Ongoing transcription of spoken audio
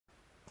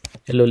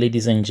Hello,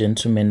 ladies and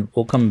gentlemen.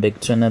 Welcome back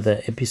to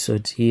another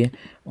episode here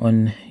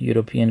on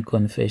European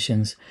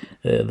Confessions.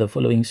 The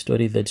following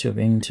story that you're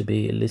going to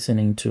be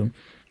listening to,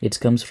 it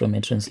comes from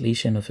a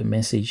translation of a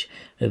message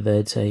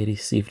that I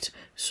received.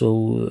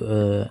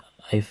 So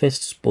I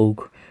first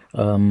spoke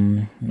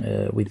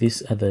with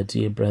this other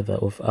dear brother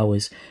of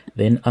ours.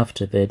 Then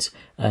after that,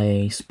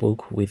 I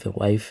spoke with the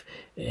wife,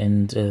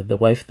 and the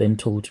wife then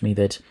told me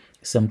that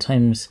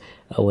sometimes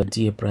our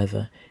dear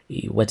brother,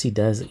 what he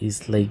does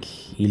is like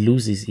he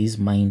loses his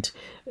mind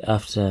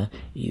after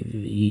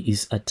he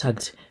is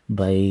attacked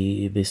by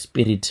the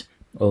spirit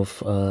of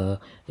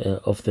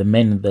the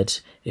men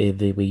that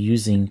they were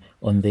using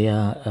on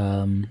their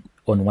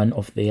on one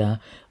of their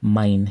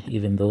mine,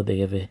 even though they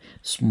have a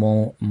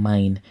small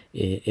mine,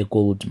 a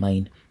gold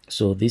mine.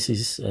 So this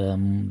is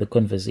the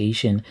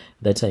conversation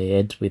that I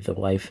had with the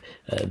wife.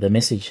 The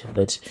message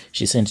that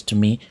she sent to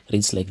me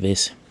reads like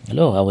this.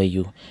 Hello, how are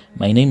you?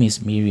 My name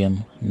is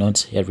Miriam,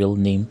 not her real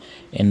name,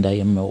 and I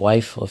am a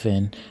wife of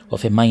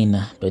a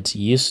miner, but he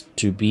used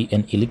to be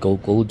an illegal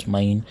gold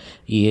mine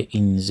here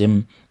in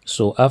Zim.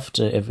 So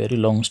after a very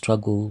long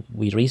struggle,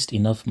 we raised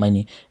enough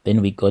money.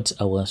 Then we got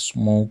our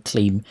small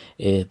claim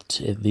at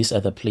this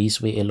other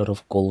place where a lot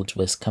of gold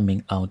was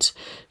coming out.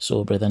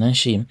 So Brother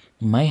Nashi,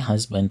 my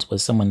husband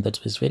was someone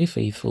that was very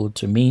faithful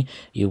to me.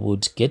 He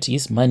would get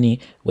his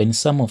money when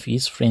some of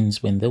his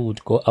friends, when they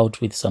would go out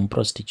with some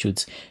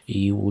prostitutes,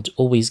 he would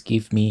always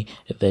give me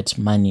that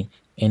money.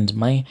 And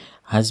my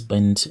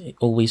husband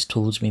always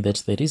told me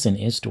that the reason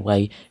as to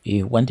why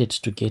he wanted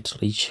to get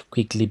rich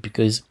quickly,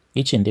 because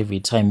each and every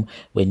time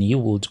when you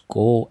would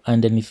go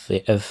underneath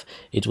the earth,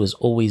 it was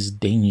always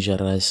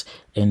dangerous,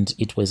 and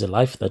it was a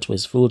life that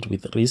was filled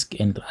with risk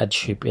and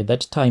hardship. At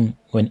that time,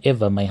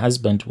 whenever my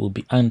husband will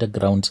be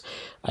underground,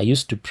 I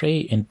used to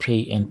pray and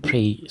pray and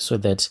pray so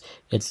that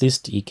at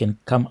least he can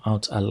come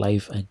out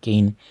alive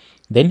again.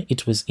 Then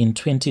it was in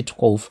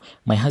 2012,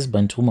 my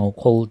husband, whom I'll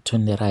call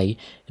Tonderai,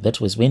 that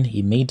was when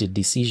he made a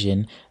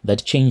decision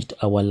that changed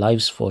our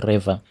lives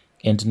forever,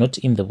 and not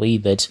in the way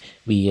that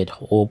we had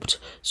hoped.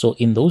 So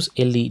in those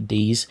early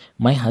days,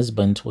 my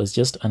husband was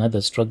just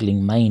another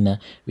struggling miner.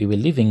 We were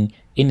living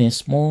in a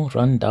small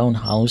rundown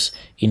house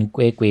in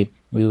Kwekwe.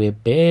 We were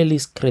barely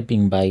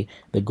scraping by.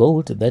 The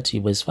gold that he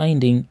was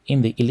finding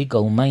in the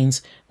illegal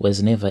mines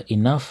was never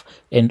enough,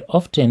 and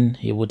often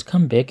he would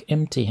come back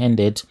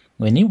empty-handed.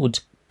 When he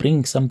would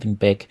bring something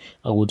back,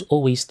 I would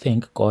always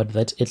thank God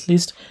that at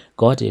least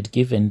God had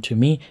given to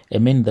me a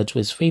man that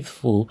was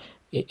faithful.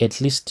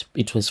 At least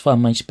it was far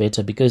much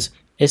better, because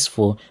as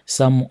for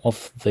some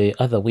of the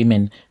other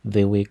women,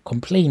 they were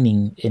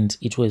complaining, and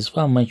it was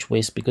far much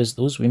worse, because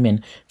those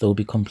women, they will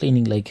be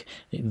complaining like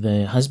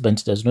the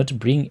husband does not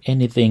bring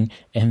anything,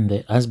 and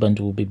the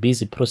husband will be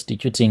busy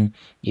prostituting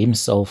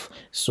himself.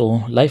 So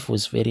life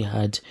was very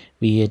hard.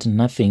 We had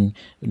nothing,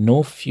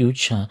 no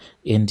future,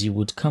 and he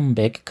would come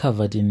back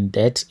covered in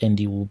debt, and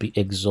he will be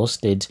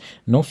exhausted.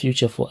 No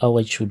future for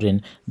our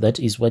children. That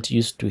is what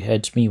used to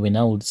hurt me when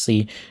I would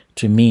say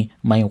to me,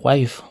 my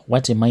wife,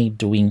 what am I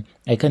doing?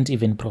 I can't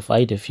even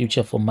provide a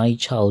future for my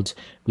child.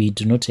 We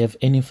do not have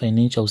any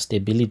financial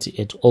stability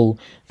at all.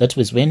 That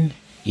was when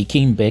he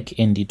came back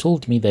and he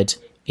told me that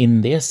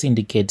in their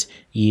syndicate,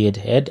 he had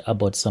heard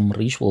about some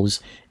rituals,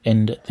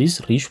 and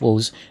these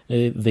rituals,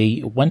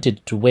 they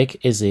wanted to work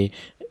as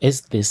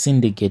the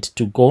syndicate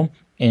to go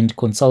and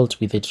consult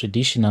with a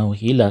traditional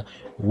healer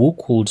who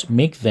could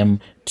make them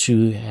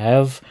to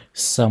have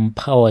some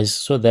powers,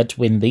 so that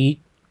when they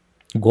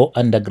go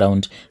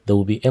underground, they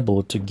will be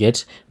able to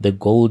get the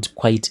gold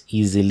quite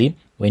easily.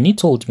 When he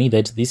told me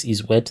that this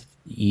is what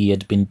he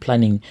had been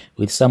planning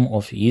with some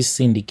of his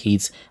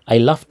syndicates, I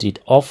laughed it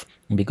off,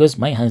 because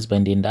my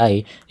husband and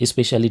I,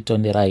 especially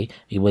Tonderai,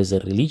 he was a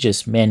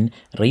religious man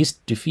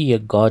raised to fear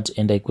God,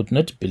 and I could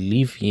not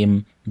believe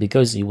him,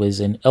 because he was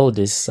an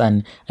eldest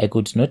son. I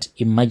could not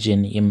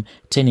imagine him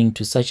turning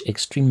to such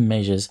extreme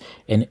measures.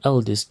 An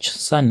eldest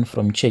son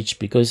from church,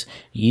 because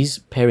his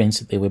parents,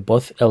 they were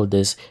both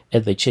elders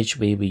at the church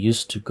where we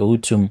used to go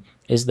to.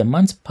 As the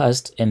months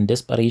passed and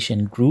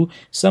desperation grew,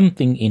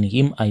 something in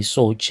him I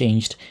saw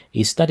changed.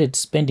 He started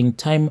spending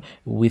time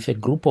with a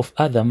group of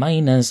other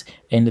miners,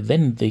 and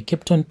then they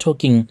kept on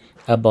talking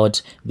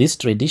about these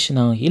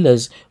traditional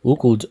healers who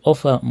could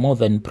offer more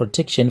than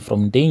protection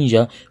from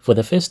danger. For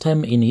the first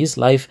time in his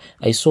life,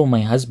 I saw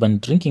my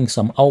husband drinking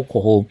some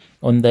alcohol.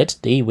 On that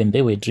day when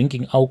they were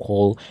drinking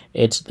alcohol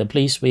at the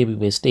place where we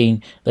were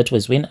staying, that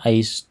was when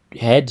I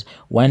had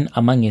one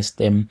amongst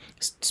them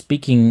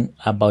speaking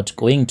about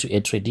going to a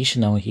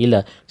traditional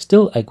healer.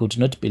 Still, I could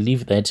not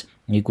believe that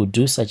he could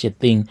do such a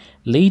thing.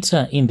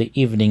 Later in the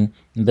evening,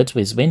 that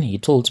was when he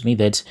told me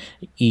that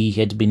he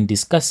had been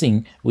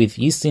discussing with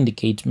his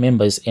syndicate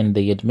members, and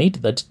they had made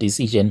that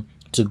decision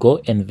to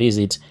go and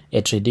visit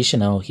a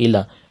traditional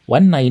healer.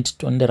 One night,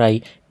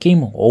 Tonderai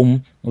came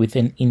home with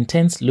an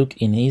intense look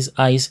in his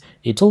eyes.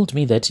 He told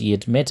me that he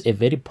had met a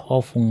very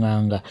powerful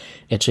nganga,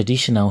 a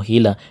traditional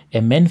healer,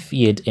 a man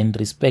feared and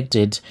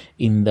respected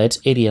in that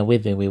area where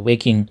they were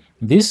working.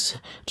 This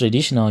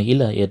traditional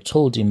healer had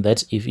told him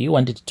that if he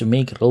wanted to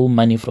make real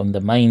money from the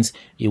mines,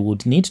 he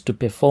would need to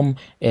perform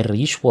a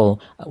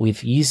ritual with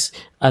his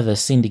other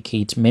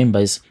syndicate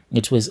members.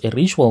 It was a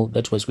ritual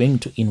that was going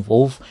to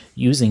involve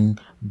using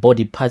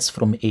body parts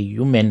from a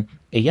human,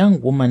 a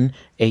young woman,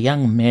 a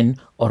young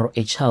man, or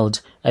a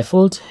child. I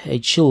felt a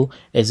chill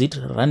as it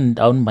ran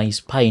down my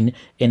spine,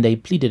 and I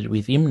pleaded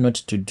with him not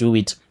to do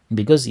it,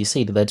 because he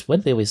said that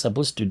what they were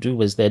supposed to do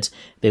was that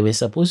they were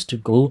supposed to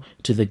go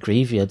to the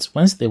graveyards.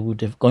 Once they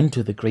would have gone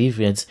to the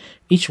graveyards,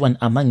 each one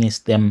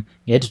amongst them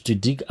had to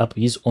dig up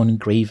his own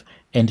grave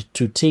and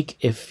to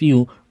take a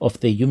few of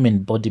the human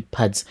body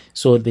parts.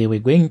 So they were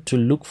going to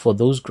look for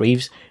those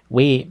graves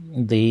where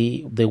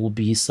there will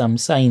be some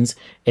signs,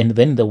 and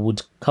then they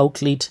would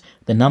calculate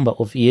the number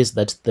of years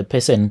that the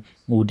person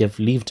would have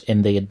lived.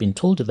 And they had been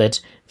told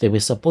that they were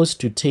supposed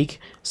to take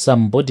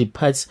some body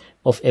parts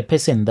of a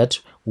person that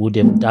would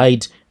have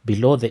died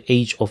below the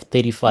age of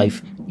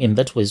 35, and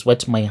that was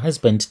what my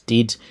husband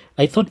did.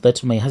 I thought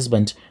that my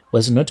husband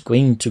was not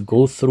going to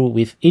go through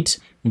with it,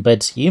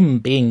 but him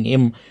being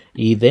him,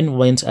 he then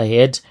went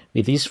ahead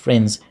with his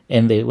friends,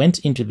 and they went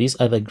into this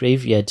other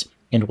graveyard,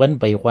 and one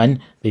by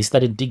one they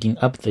started digging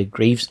up the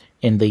graves,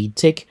 and they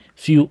take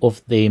few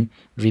of the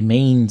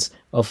remains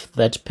of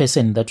that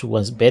person that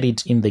was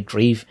buried in the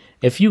grave.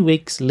 A few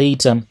weeks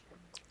later,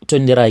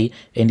 Tonderai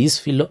and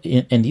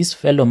his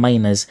fellow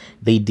miners,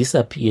 they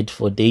disappeared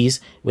for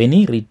days. When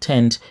he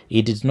returned,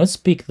 he did not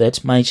speak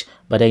that much,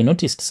 but I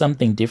noticed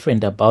something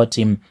different about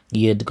him.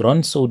 He had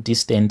grown so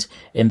distant,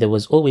 and there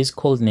was always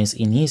coldness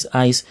in his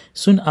eyes.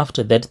 Soon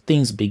after that,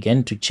 things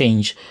began to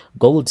change.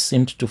 Gold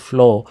seemed to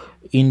flow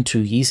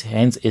into his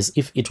hands as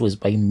if it was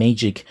by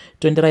magic.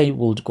 Tonderai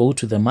would go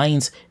to the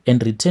mines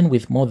and return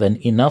with more than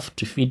enough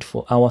to feed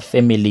for our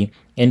family.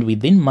 And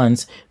within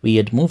months, we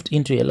had moved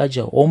into a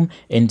larger home,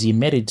 and he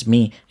married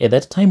me. At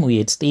that time, we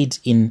had stayed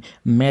in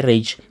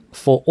marriage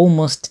for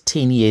almost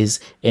 10 years,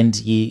 and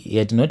he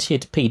had not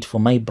yet paid for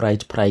my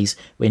bride price.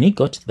 When he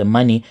got the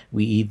money,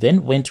 he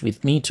then went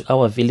with me to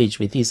our village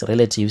with his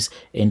relatives,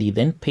 and he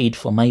then paid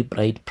for my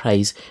bride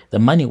price. The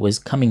money was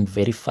coming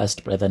very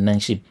fast, Brother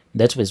Nanshi.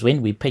 That was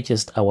when we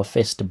purchased our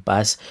first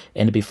bus,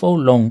 and before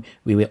long,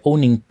 we were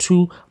owning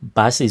 2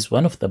 buses.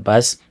 One of the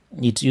bus,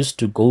 it used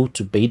to go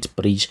to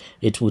Beitbridge.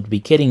 It would be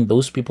carrying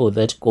those people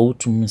that go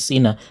to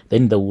Messina.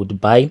 Then they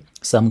would buy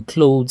some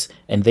clothes,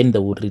 and then they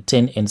would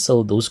return and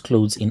sell those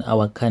clothes in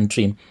our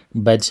country.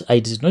 But I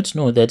did not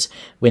know that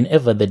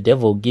whenever the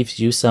devil gives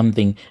you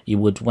something, you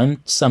would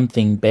want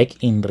something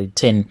back in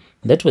return.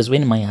 That was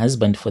when my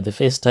husband for the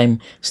first time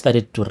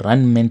started to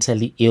run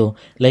mentally ill.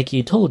 Like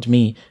he told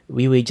me,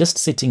 we were just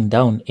sitting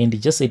down, and he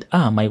just said,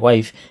 my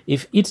wife,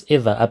 if it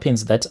ever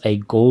happens that I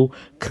go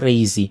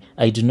crazy,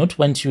 I do not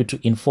want you to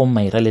inform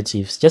my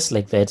relatives, just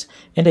like that.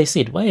 And I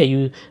said, why are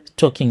you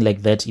talking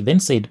like that? He then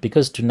said,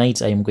 because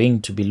tonight I am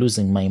going to be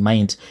losing my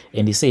mind.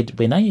 And he said,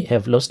 when I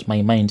have lost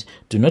my mind,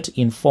 do not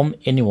inform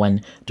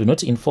anyone, do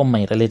not inform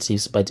my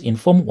relatives, but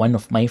inform one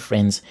of my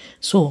friends.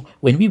 So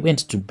when we went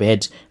to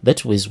bed,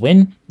 that was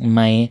when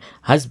my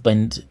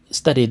husband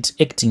started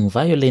acting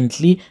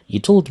violently. He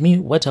told me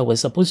what I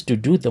was supposed to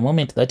do the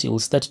moment that he will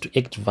start to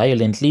act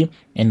violently,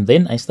 and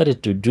then I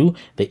started to do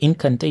the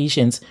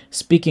incantations,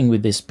 speaking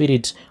with the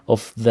spirit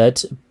of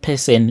that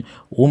person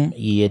whom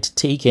he had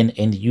taken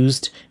and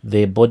used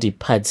their body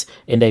parts,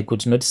 and I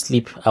could not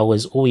sleep. I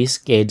was always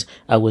scared.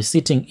 I was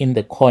sitting in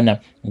the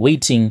corner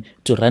waiting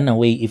to run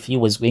away if he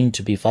was going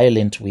to be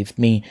violent with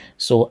me.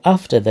 So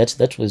after that,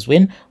 that was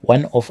when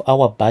one of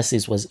our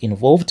buses was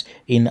involved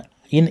in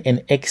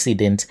an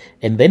accident,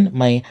 and then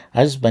my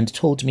husband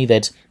told me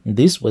that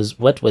this was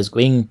what was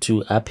going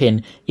to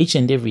happen. Each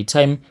and every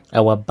time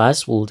our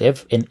bus would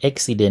have an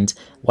accident,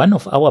 one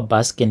of our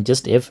bus can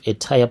just have a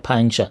tire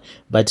puncture,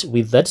 but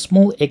with that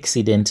small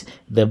accident,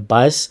 the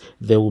bus,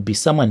 there will be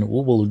someone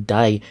who will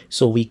die.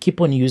 So we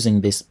keep on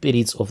using the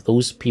spirits of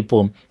those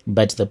people.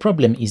 But the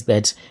problem is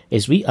that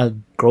as we are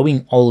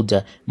growing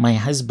older, my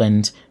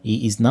husband,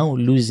 he is now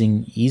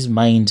losing his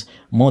mind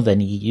more than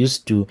he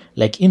used to.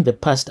 Like in the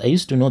past, I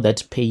used to know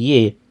that per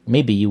year,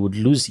 maybe he would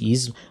lose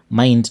his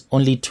mind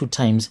only 2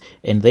 times,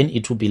 and then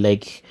it would be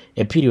like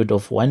a period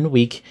of 1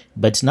 week.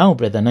 But now,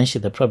 Brother Nashi,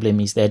 the problem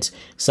is that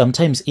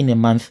sometimes in a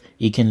month,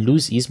 he can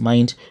lose his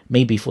mind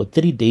maybe for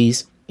 3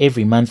 days,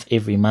 every month,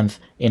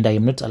 and I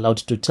am not allowed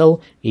to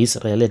tell his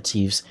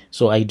relatives.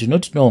 So I do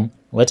not know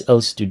what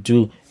else to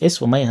do. As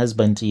for my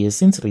husband, he has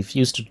since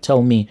refused to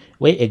tell me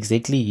where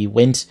exactly he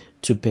went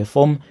to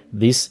perform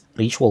these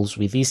rituals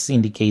with these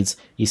syndicates.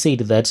 He said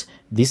that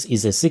this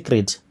is a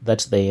secret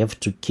that they have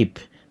to keep.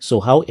 So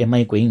how am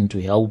I going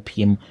to help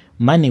him?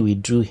 Money we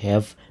do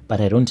have,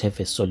 but I don't have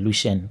a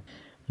solution.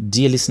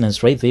 Dear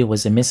listeners, right there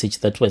was a message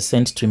that was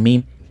sent to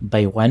me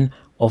by one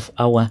of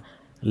our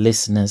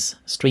listeners.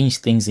 Strange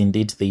things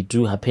indeed, they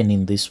do happen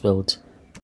in this world.